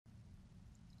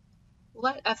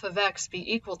Let f of x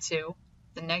be equal to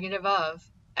the negative of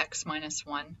x minus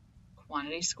 1,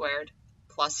 quantity squared,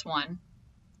 plus 1,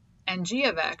 and g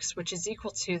of x, which is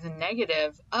equal to the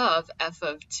negative of f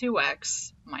of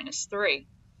 2x minus 3,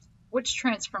 which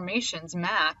transformations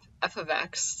map f of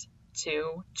x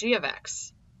to g of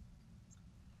x.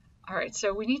 All right,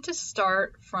 so we need to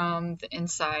start from the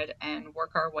inside and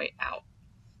work our way out.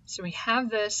 So we have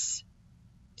this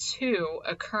 2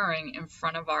 occurring in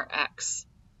front of our x.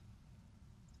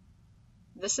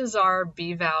 This is our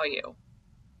b value.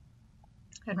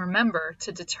 And remember,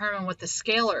 to determine what the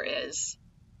scalar is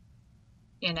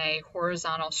in a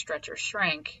horizontal stretch or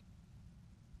shrink,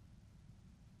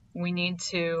 we need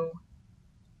to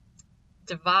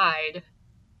divide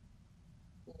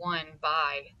 1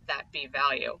 by that b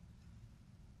value.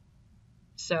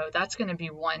 So that's going to be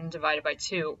 1 divided by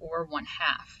 2, or 1/2.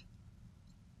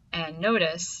 And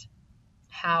notice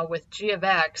how with g of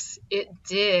x, it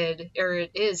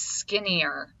is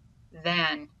skinnier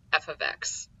than f of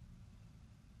x.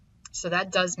 So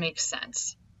that does make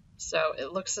sense. So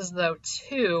it looks as though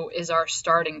 2 is our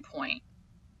starting point.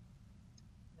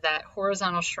 That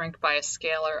horizontal shrink by a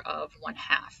scalar of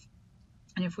 1/2.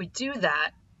 And if we do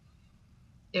that,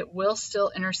 it will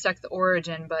still intersect the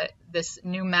origin, but this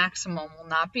new maximum will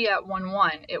not be at 1,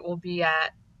 1. It will be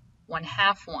at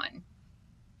 1/2, 1.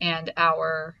 And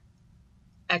our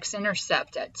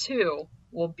x-intercept at 2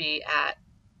 will be at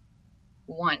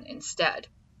 1 instead.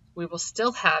 We will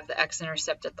still have the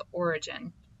x-intercept at the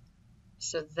origin.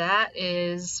 So that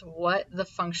is what the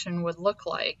function would look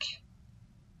like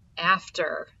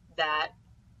after that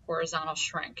horizontal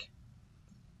shrink.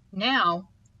 Now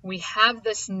we have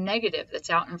this negative that's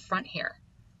out in front here.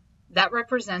 That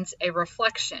represents a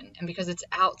reflection, and because it's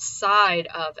outside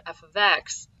of f of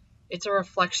x, it's a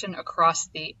reflection across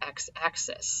the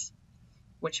x-axis,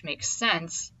 which makes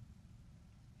sense.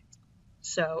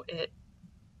 So it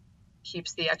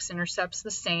keeps the x-intercepts the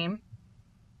same,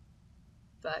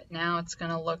 but now it's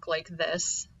going to look like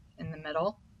this in the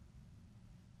middle.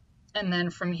 And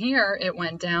then from here, it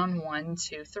went down 1,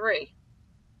 2, 3.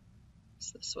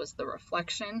 So this was the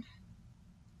reflection.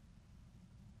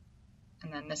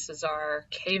 And then this is our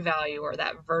k value, or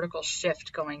that vertical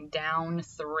shift going down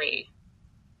 3.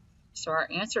 So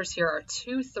our answers here are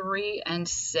 2, 3, and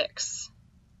 6.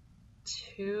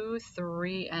 2,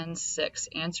 3, and 6.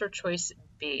 Answer choice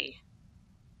B.